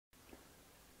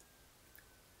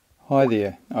Hi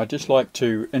there, I'd just like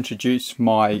to introduce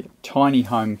my tiny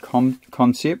home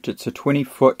concept. It's a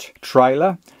 20-foot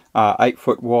trailer, 8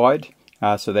 foot wide,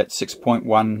 so that's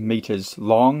 6.1 meters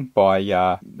long by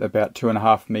about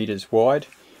 2.5 meters wide.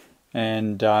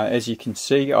 And as you can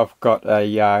see, I've got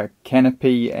a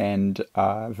canopy and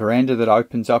veranda that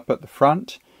opens up at the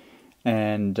front,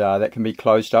 and that can be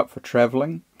closed up for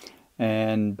travelling,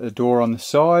 and a door on the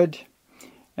side,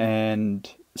 and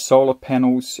solar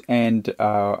panels and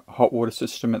a hot water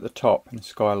system at the top and a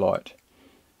skylight.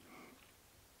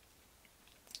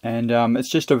 And it's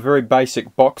just a very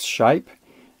basic box shape,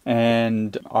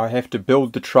 and I have to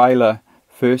build the trailer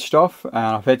first off.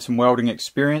 I've had some welding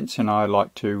experience and I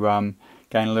like to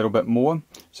gain a little bit more,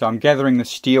 so I'm gathering the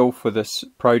steel for this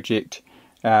project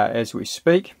as we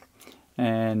speak,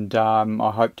 and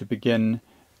I hope to begin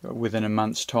within a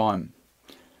month's time.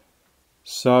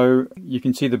 So you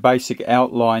can see the basic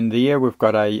outline there. We've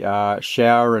got a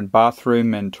shower and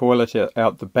bathroom and toilet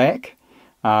out the back,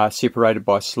 separated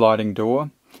by a sliding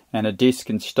door, and a desk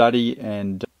and study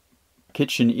and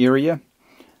kitchen area.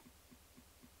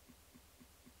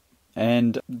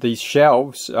 And these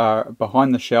shelves,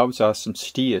 behind the shelves are some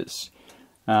stairs.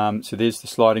 So there's the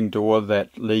sliding door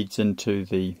that leads into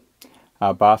the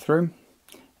bathroom,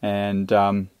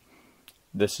 and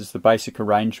this is the basic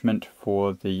arrangement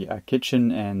for the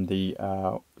kitchen and the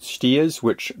stairs,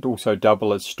 which also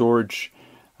double as storage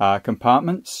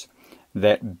compartments.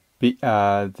 That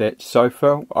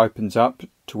sofa opens up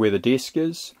to where the desk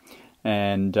is,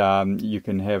 and you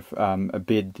can have a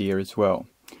bed there as well.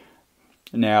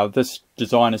 Now, this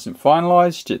design isn't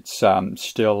finalised. It's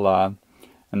still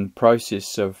in the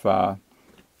process of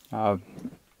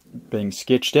being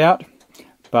sketched out.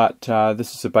 But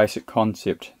this is a basic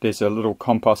concept. There's a little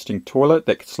composting toilet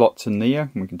that slots in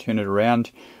there, and we can turn it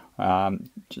around,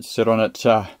 just sit on it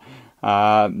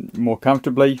more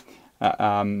comfortably,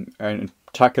 and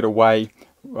tuck it away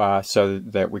so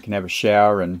that we can have a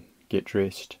shower and get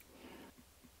dressed.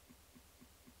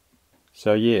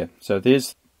 So yeah, so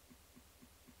there's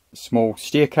a small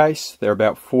staircase. They're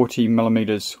about 40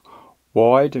 millimeters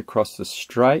wide across the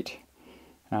straight.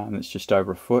 It's just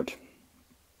over a foot.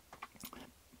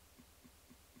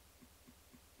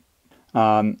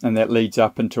 And that leads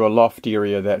up into a loft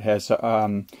area that has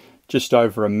just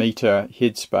over 1 meter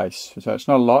headspace. So it's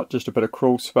not a lot, just a bit of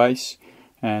crawl space,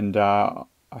 and I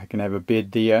can have a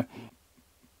bed there.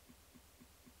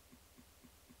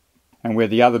 And where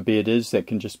the other bed is, that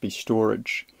can just be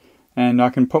storage. And I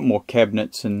can put more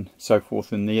cabinets and so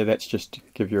forth in there. That's just to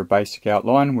give you a basic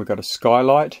outline. We've got a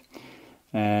skylight,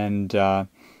 and that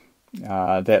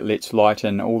lets light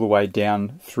in all the way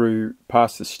down through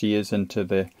past the stairs into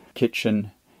the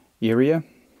kitchen area.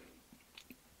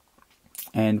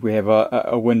 And we have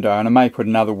a window, and I may put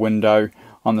another window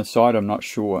on the side, I'm not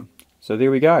sure. So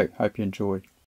there we go. Hope you enjoyed.